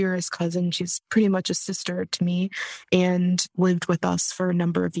 my dearest cousin. She's pretty much a sister to me, and lived with us for a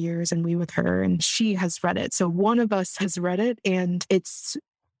number of years, and we with her, and she has read it. So one of us has read it, and it's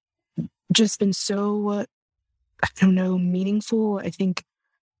just been so, I don't know, meaningful. I think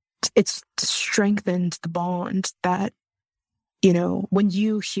it's strengthened the bond that, when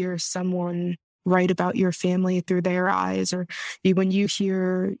you hear someone write about your family through their eyes, or when you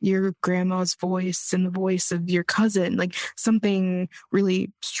hear your grandma's voice and the voice of your cousin, like something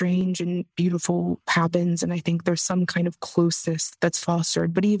really strange and beautiful happens. And I think there's some kind of closeness that's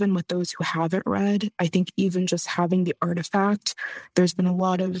fostered. But even with those who haven't read, I think even just having the artifact, there's been a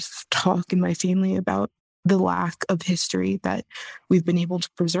lot of talk in my family about the lack of history that we've been able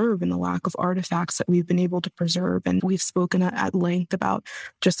to preserve, and the lack of artifacts that we've been able to preserve. And we've spoken at length about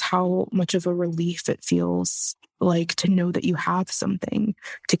just how much of a relief it feels like to know that you have something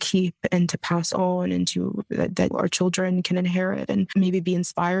to keep and to pass on, and that our children can inherit and maybe be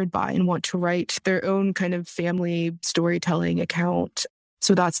inspired by and want to write their own kind of family storytelling account.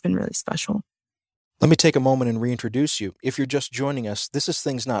 So that's been really special. Let me take a moment and reintroduce you. If you're just joining us, this is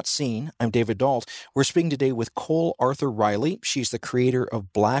Things Not Seen. I'm David Dault. We're speaking today with Cole Arthur Riley. She's the creator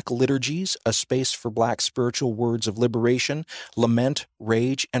of Black Liturgies, a space for Black spiritual words of liberation, lament,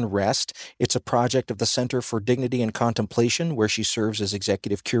 rage, and rest. It's a project of the Center for Dignity and Contemplation, where she serves as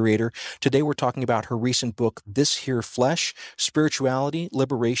executive curator. Today we're talking about her recent book, This Here Flesh, Spirituality,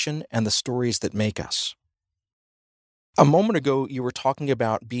 Liberation, and the Stories That Make Us. A moment ago, you were talking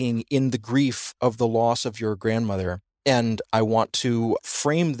about being in the grief of the loss of your grandmother. And I want to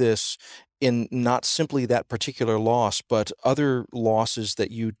frame this in not simply that particular loss, but other losses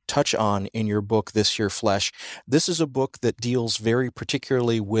that you touch on in your book, This Here Flesh. This is a book that deals very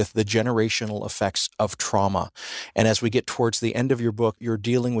particularly with the generational effects of trauma. And as we get towards the end of your book, you're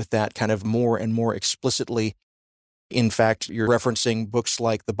dealing with that kind of more and more explicitly. In fact, you're referencing books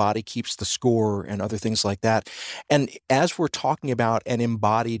like The Body Keeps the Score and other things like that. And as we're talking about an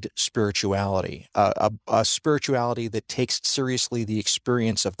embodied spirituality, a spirituality that takes seriously the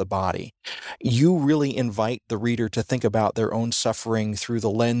experience of the body, you really invite the reader to think about their own suffering through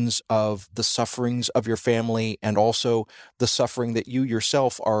the lens of the sufferings of your family and also the suffering that you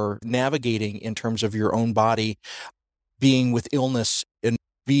yourself are navigating in terms of your own body, being with illness and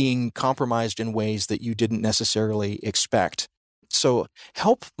being compromised in ways that you didn't necessarily expect. So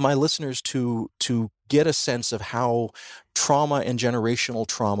help my listeners to get a sense of how trauma and generational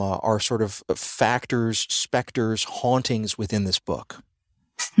trauma are sort of factors, specters, hauntings within this book.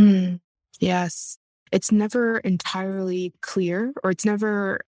 Yes. It's never entirely clear, or it's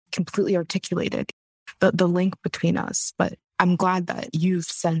never completely articulated, the link between us. But I'm glad that you've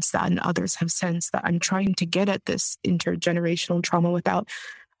sensed that and others have sensed that I'm trying to get at this intergenerational trauma without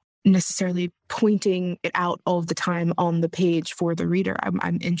necessarily pointing it out all the time on the page for the reader.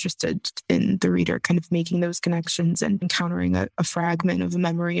 I'm interested in the reader kind of making those connections and encountering a fragment of a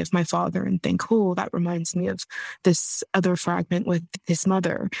memory of my father and think, oh, that reminds me of this other fragment with his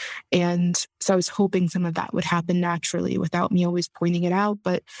mother. And so I was hoping some of that would happen naturally without me always pointing it out.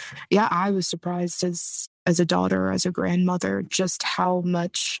 But yeah, I was surprised as a daughter, as a grandmother, just how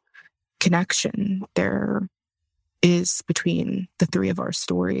much connection there is between the three of our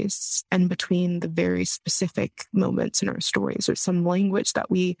stories and between the very specific moments in our stories, or some language that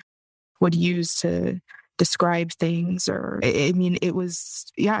we would use to describe things. Or, I mean, it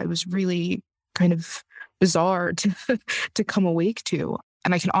was really kind of bizarre to come awake to.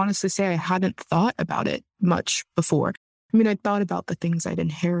 And I can honestly say I hadn't thought about it much before. I mean, I thought about the things I'd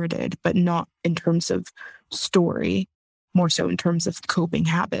inherited, but not in terms of story, more so in terms of coping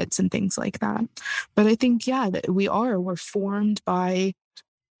habits and things like that. But I think, that we're formed by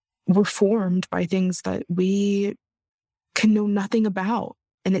things that we can know nothing about.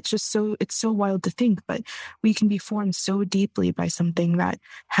 And it's so wild to think, but we can be formed so deeply by something that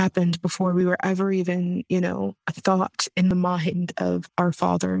happened before we were ever even, a thought in the mind of our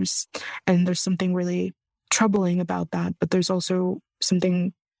fathers. And there's something really troubling about that. But there's also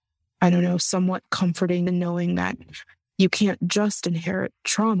something, somewhat comforting in knowing that you can't just inherit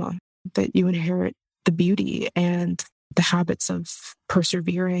trauma, that you inherit the beauty and the habits of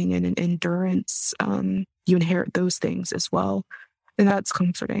persevering and endurance. You inherit those things as well. And that's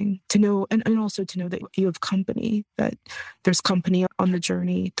comforting to know, and also to know that you have company, that there's company on the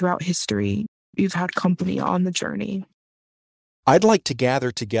journey throughout history. You've had company on the journey. I'd like to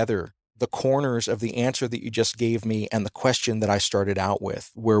gather together the corners of the answer that you just gave me and the question that I started out with,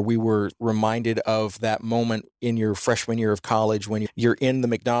 where we were reminded of that moment in your freshman year of college when you're in the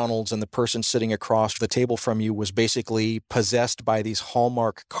McDonald's and the person sitting across the table from you was basically possessed by these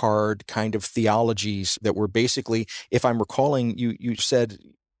Hallmark card kind of theologies that were basically, if I'm recalling, you said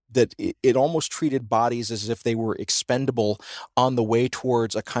that it almost treated bodies as if they were expendable on the way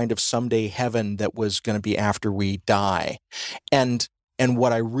towards a kind of someday heaven that was going to be after we die. And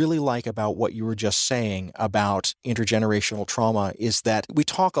what I really like about what you were just saying about intergenerational trauma is that we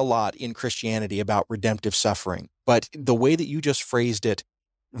talk a lot in Christianity about redemptive suffering, but the way that you just phrased it,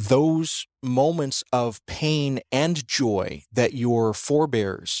 those moments of pain and joy that your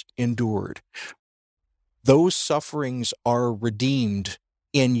forebears endured, those sufferings are redeemed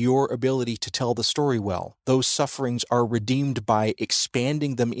in your ability to tell the story well. Those sufferings are redeemed by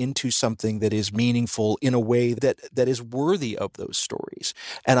expanding them into something that is meaningful in a way that is worthy of those stories.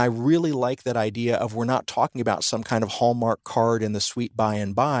 And I really like that idea of we're not talking about some kind of Hallmark card in the sweet by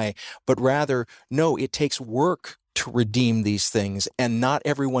and by, but rather, no, it takes work to redeem these things, and not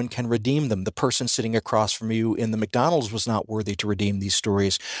everyone can redeem them. The person sitting across from you in the McDonald's was not worthy to redeem these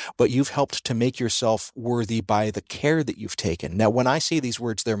stories, but you've helped to make yourself worthy by the care that you've taken. Now, when I say these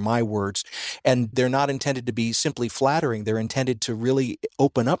words, they're my words, and they're not intended to be simply flattering. They're intended to really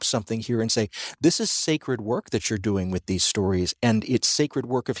open up something here and say, this is sacred work that you're doing with these stories, and it's sacred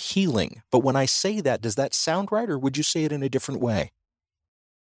work of healing. But when I say that, does that sound right, or would you say it in a different way?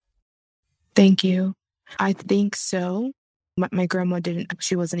 Thank you. I think so. My grandma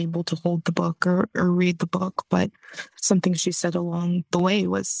she wasn't able to hold the book or read the book, but something she said along the way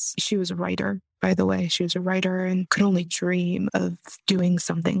was, she was a writer, by the way. She was a writer and could only dream of doing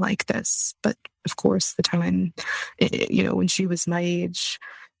something like this. But of course, the time, when she was my age,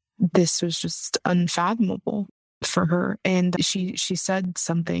 this was just unfathomable. for her. And she said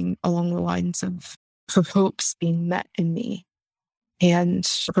something along the lines of her hopes being met in me, and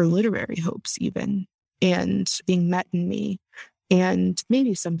her literary hopes even, and being met in me. And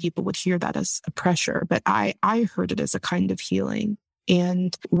maybe some people would hear that as a pressure, but I heard it as a kind of healing.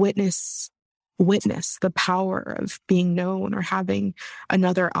 And witness the power of being known or having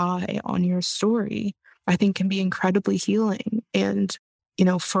another eye on your story, I think can be incredibly healing. And,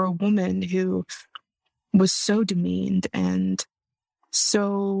 for a woman who was so demeaned and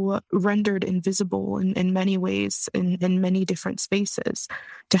so rendered invisible in many ways, in many different spaces,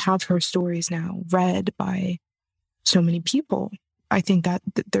 to have her stories now read by so many people, I think that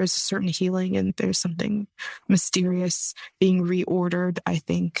there's a certain healing and there's something mysterious being reordered, I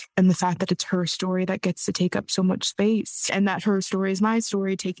think. And the fact that it's her story that gets to take up so much space, and that her story is my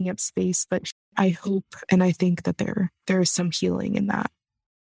story taking up space. But I hope and I think that there is some healing in that.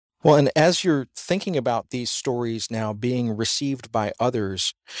 Well, and as you're thinking about these stories now being received by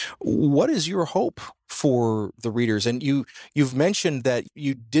others, what is your hope for the readers? And you've mentioned that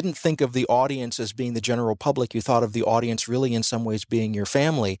you didn't think of the audience as being the general public. You thought of the audience really in some ways being your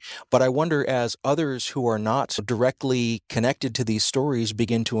family. But I wonder, as others who are not directly connected to these stories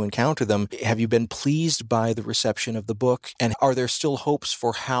begin to encounter them, have you been pleased by the reception of the book? And are there still hopes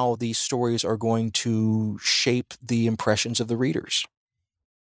for how these stories are going to shape the impressions of the readers?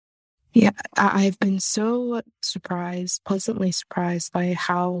 Yeah, I've been so pleasantly surprised by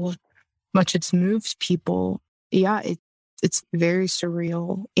how much it's moved people. Yeah, it's very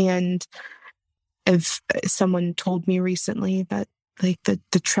surreal. And if someone told me recently that like the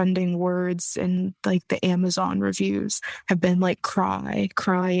trending words and like the Amazon reviews have been like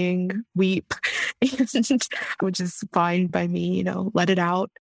crying, weep, which is fine by me, let it out.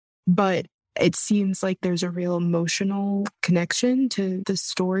 But it seems like there's a real emotional connection to the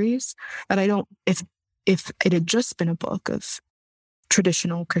stories that I don't, if it had just been a book of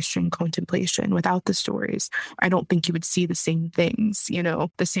traditional Christian contemplation without the stories, I don't think you would see the same things,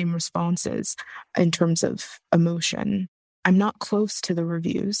 the same responses in terms of emotion. I'm not close to the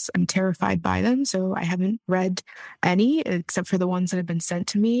reviews. I'm terrified by them. So I haven't read any except for the ones that have been sent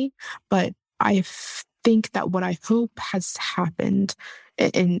to me. But I think that what I hope has happened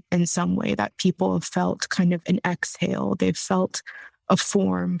in some way, that people have felt kind of an exhale. They've felt a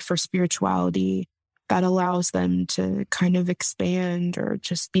form for spirituality that allows them to kind of expand or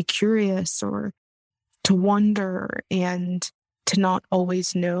just be curious or to wonder and to not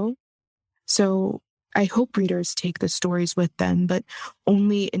always know. So I hope readers take the stories with them, but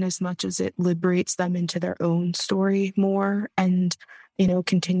only in as much as it liberates them into their own story more and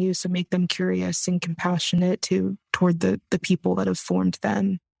continues to make them curious and compassionate toward the people that have formed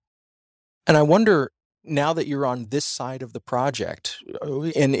them. And I wonder, now that you're on this side of the project,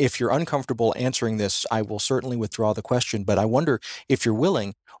 and if you're uncomfortable answering this, I will certainly withdraw the question, but I wonder if you're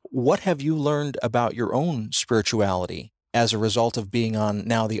willing, what have you learned about your own spirituality as a result of being on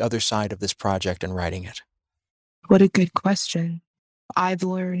now the other side of this project and writing it? What a good question.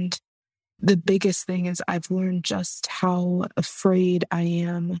 The biggest thing is I've learned just how afraid I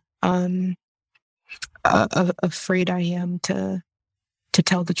am. Afraid I am to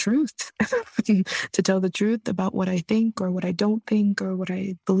tell the truth, to tell the truth about what I think or what I don't think or what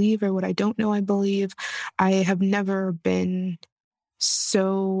I believe or what I don't know I believe. I have never been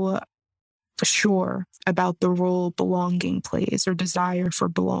so sure about the role belonging plays or desire for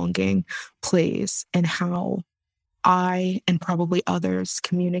belonging plays and how I and probably others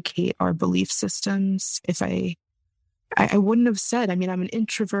communicate our belief systems. If I wouldn't have said, I'm an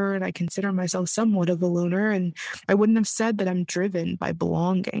introvert. I consider myself somewhat of a loner, and I wouldn't have said that I'm driven by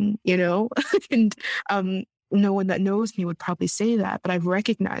belonging, and no one that knows me would probably say that, but I've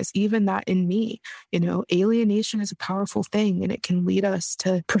recognized even that in me. Alienation is a powerful thing, and it can lead us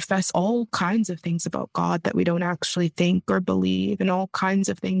to profess all kinds of things about God that we don't actually think or believe, and all kinds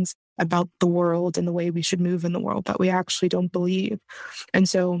of things about the world and the way we should move in the world that we actually don't believe. And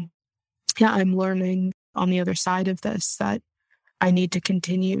so, yeah, I'm learning on the other side of this that I need to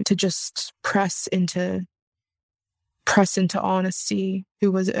continue to just press into honesty.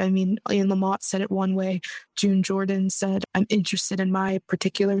 Ian Lamott said it one way. June Jordan said, I'm interested in my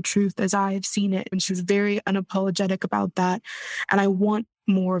particular truth as I have seen it. And she was very unapologetic about that. And I want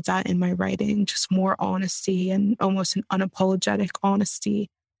more of that in my writing, just more honesty and almost an unapologetic honesty.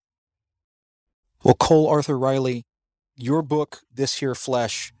 Well, Cole Arthur Riley, your book, This Here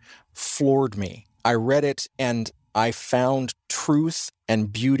Flesh, floored me. I read it and I found truth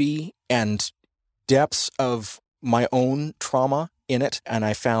and beauty and depths of my own trauma in it, and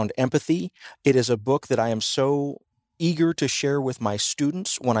I found empathy. It is a book that I am so eager to share with my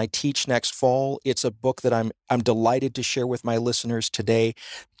students when I teach next fall. It's a book that I'm delighted to share with my listeners today.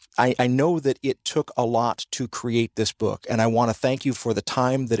 I know that it took a lot to create this book, and I want to thank you for the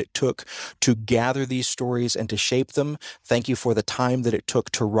time that it took to gather these stories and to shape them. Thank you for the time that it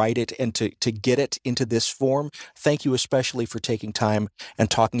took to write it and to get it into this form. Thank you especially for taking time and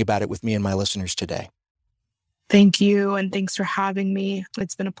talking about it with me and my listeners today. Thank you, and thanks for having me.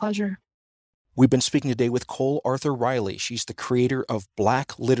 It's been a pleasure. We've been speaking today with Cole Arthur Riley. She's the creator of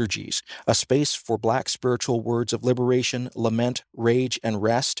Black Liturgies, a space for Black spiritual words of liberation, lament, rage, and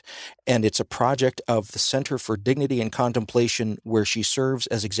rest. And it's a project of the Center for Dignity and Contemplation, where she serves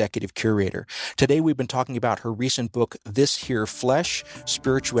as executive curator. Today, we've been talking about her recent book, This Here Flesh,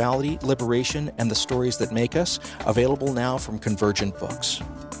 Spirituality, Liberation, and the Stories That Make Us, available now from Convergent Books.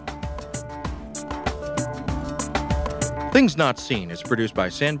 Things Not Seen is produced by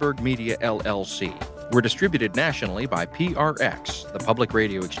Sandberg Media, LLC. We're distributed nationally by PRX, the Public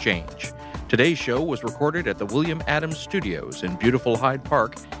Radio Exchange. Today's show was recorded at the William Adams Studios in beautiful Hyde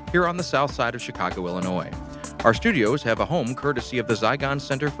Park, here on the south side of Chicago, Illinois. Our studios have a home courtesy of the Zygon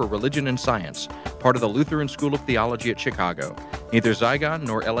Center for Religion and Science, part of the Lutheran School of Theology at Chicago. Neither Zygon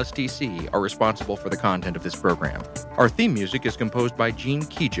nor LSTC are responsible for the content of this program. Our theme music is composed by Gene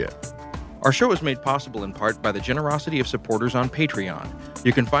Kija. Our show is made possible in part by the generosity of supporters on Patreon.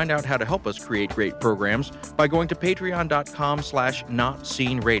 You can find out how to help us create great programs by going to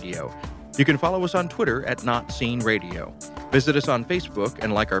patreon.com/notseenradio. You can follow us on Twitter at notseenradio. Visit us on Facebook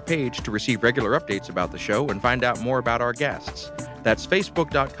and like our page to receive regular updates about the show and find out more about our guests. That's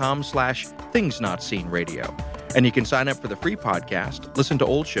facebook.com/thingsnotseenradio. And you can sign up for the free podcast, listen to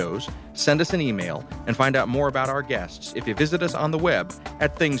old shows, send us an email, and find out more about our guests if you visit us on the web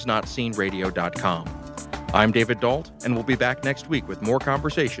at thingsnotseenradio.com. I'm David Dalt, and we'll be back next week with more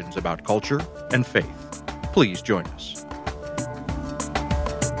conversations about culture and faith. Please join us.